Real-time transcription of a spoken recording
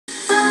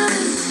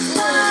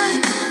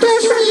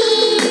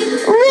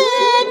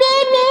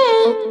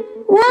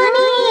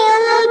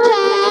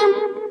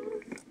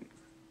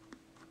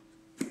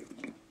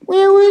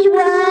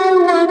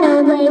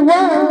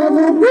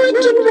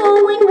didn't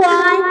know and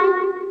why.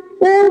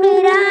 Or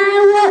did I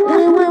what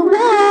we were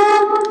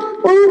wrong?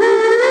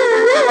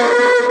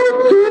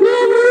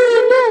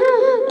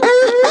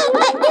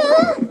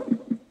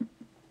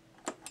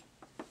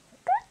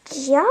 Good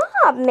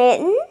job,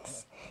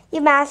 Mittens. You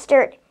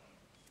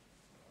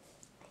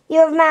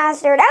have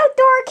mastered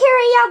outdoor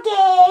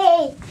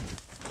karaoke.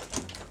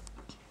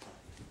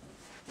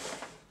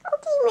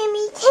 Okay,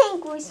 Mimi, thank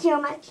you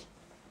so much.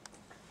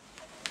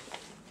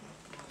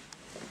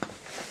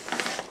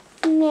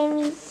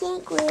 Mimi,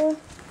 thank you.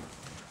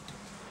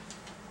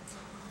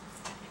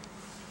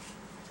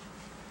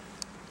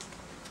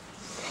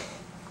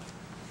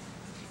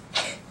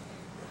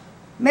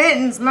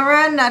 Mittens,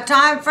 Miranda,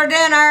 time for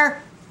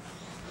dinner.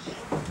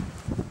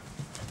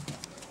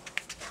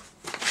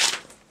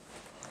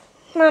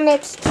 Mom,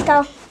 let's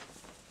go.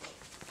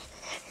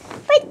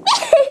 But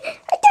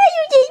I thought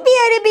you just be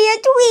able to be a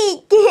sweet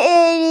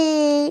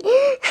kitty.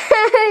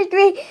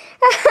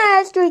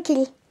 Sweet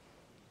kitty.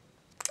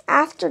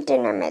 After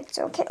dinner, Mitts,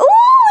 okay.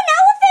 Ooh, an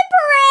elephant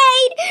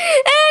parade!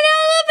 An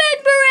elephant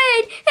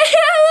parade! An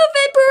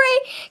elephant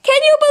parade! Can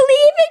you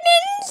believe it,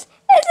 Mittens?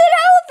 It's an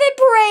elephant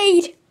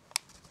parade!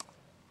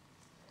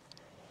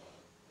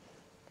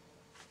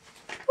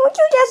 Don't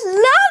you just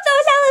love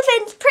those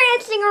elephants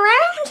prancing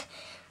around?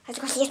 Let's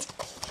go see it.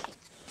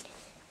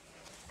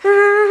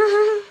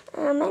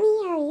 Mommy,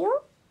 are you?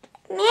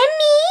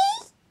 Mommy,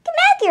 come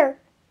back here.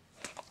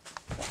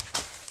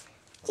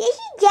 This is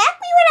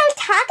exactly what I was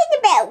talking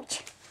about.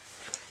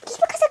 Just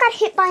because I got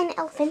hit by an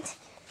elephant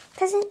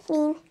doesn't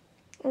mean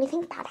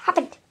anything bad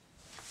happened.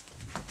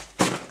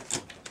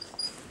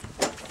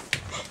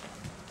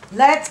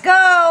 Let's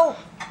go.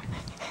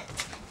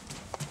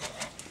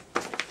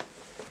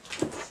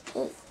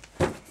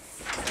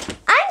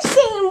 I'm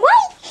staying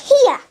right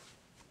here.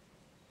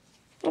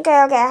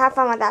 Okay, have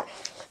fun with that.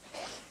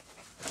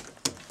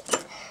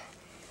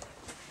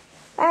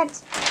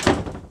 That's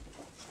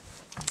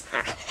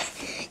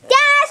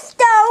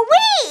the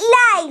sweet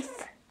life.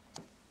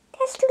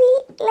 The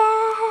sweet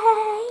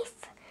life.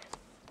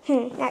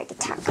 Now I can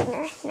talk with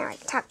her. Now I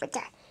can talk with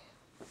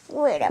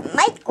a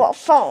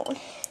microphone.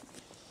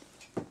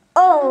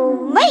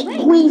 Oh,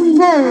 microphone.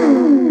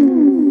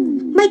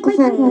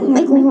 Microphone.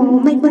 I'm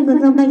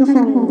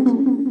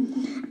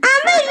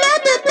in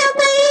love with the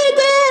way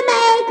the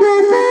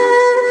microphone.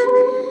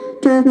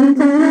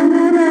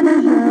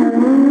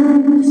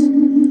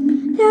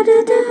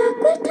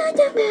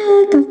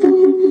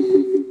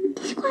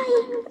 It's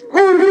quiet.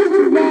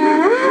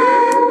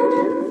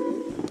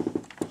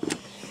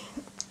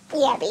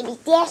 Yeah, baby,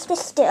 that's the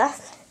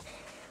stuff.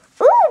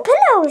 Ooh,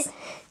 pillows.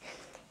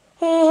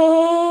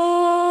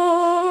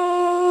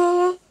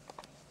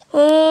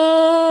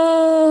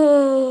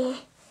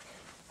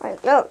 I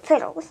love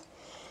pillows.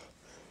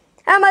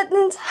 I'm at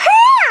Mittens'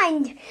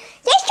 hand.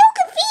 That's so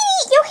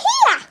convenient. You're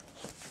here.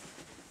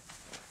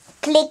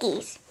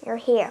 Clickies, you're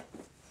here.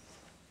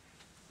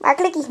 My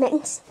clickies,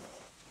 Mittens.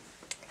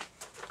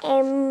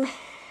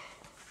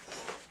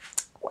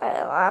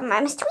 Well, I'm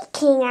a sweet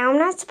kitty now. I'm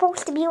not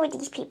supposed to be with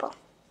these people.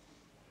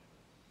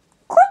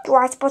 Of course you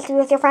are supposed to be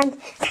with your friends.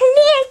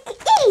 Clickies,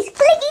 clickies,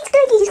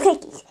 clickies,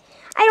 clickies.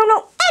 I don't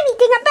know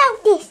anything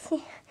about this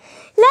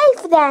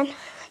life then.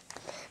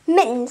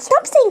 Mittens,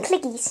 stop saying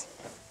clickies.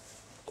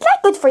 It's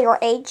not good for your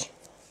age.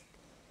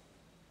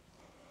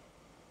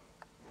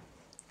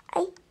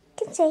 I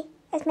can say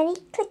as many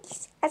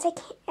clickies as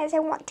I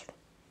want to.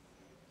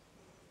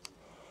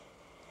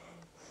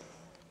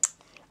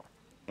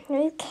 No,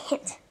 you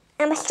can't.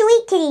 I'm a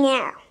sweet kitty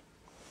now.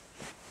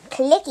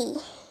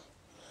 Clicky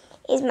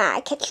is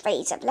my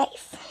catchphrase of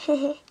life.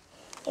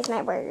 Is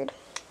my word.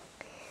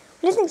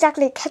 It isn't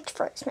exactly a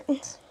catchphrase,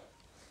 Mittens.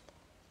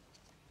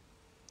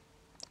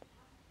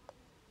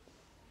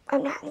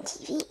 I'm not on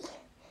TV.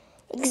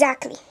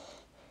 Exactly.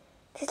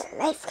 This is a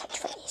life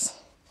catchphrase.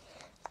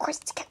 Of course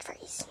it's a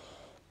catchphrase.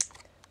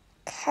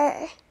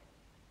 Okay.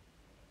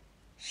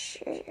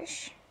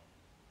 Shush.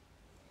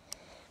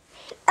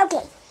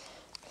 Okay.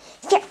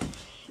 Here.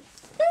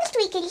 This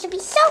weekend should be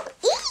so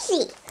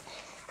easy.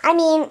 I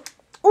mean,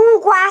 ooh,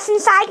 grass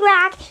and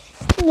sidewalk.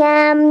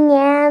 Yum,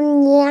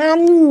 yum,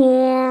 yum,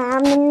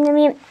 yum, yum,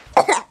 yum.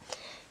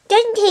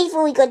 Doesn't taste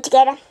really good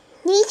together.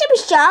 You need to be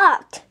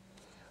shocked.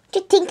 Do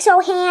you think so,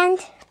 hand?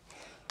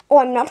 Oh,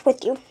 I'm not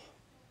with you.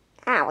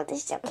 Ah, well,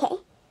 this is okay.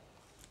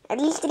 At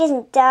least it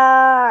isn't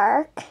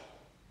dark.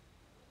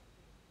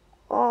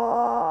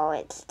 Oh,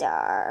 it's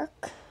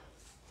dark.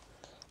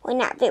 Well,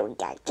 not very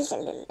dark, just a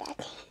little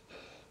dark.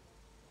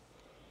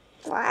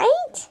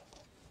 Right?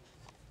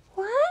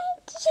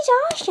 What? This is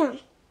awesome.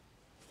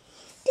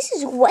 This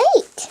is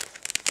great.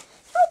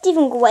 Not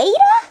even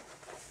greater.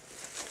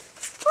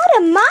 What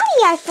a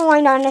money I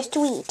find on the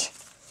street.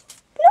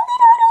 Look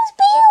at all those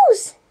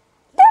bills.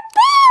 They're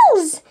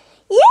bills.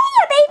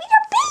 Yeah, baby,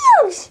 they're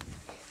bills.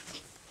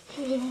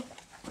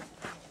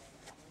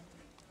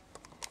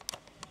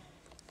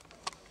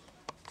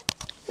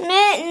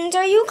 Mittens,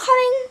 are you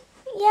coming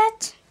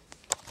yet?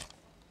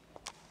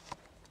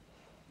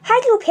 How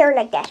do you appear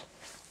like that?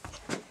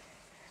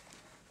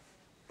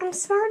 I'm I'm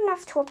smart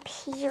enough to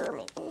appear,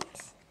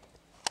 Mittens.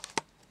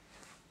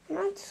 I'm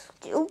not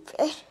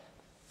stupid.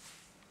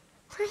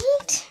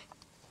 Right?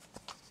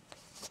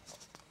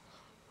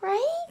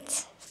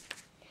 Right?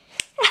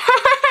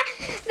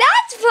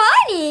 That's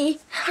funny!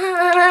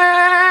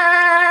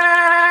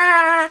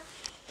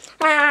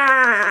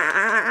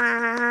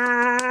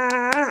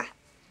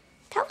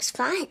 That was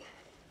fun.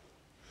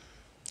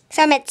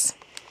 So, Mitts,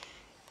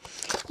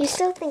 you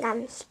still think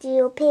I'm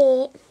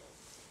stupid?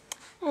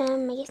 I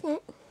guess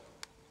not.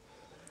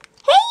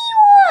 Hey,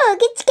 look!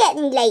 It's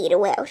getting later,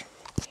 world.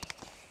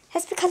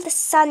 That's because the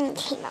sun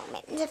came out,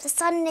 Mittens. If the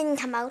sun didn't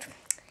come out,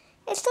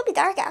 it'd still be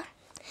dark out.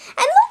 And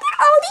look at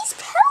all these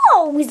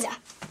pillows!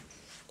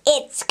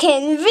 It's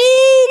convenient!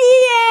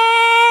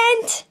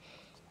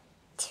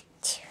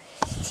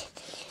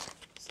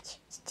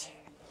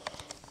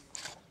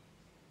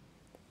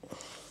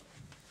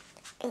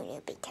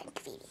 Oh, big time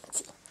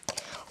convenience.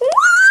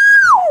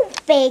 Wow!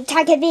 Big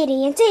time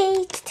convenience.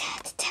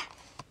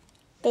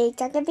 Big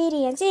time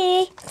convenience.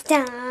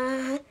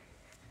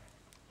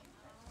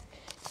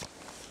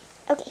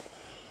 Okay.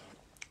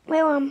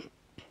 Well,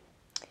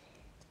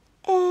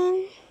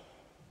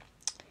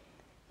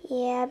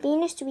 yeah,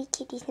 being a sweet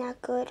kitty's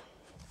not good.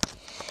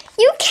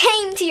 You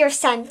came to your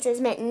senses,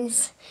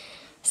 Mittens.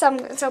 So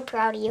I'm so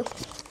proud of you.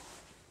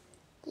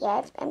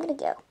 Yeah, I'm gonna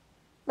go.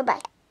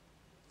 Bye-bye.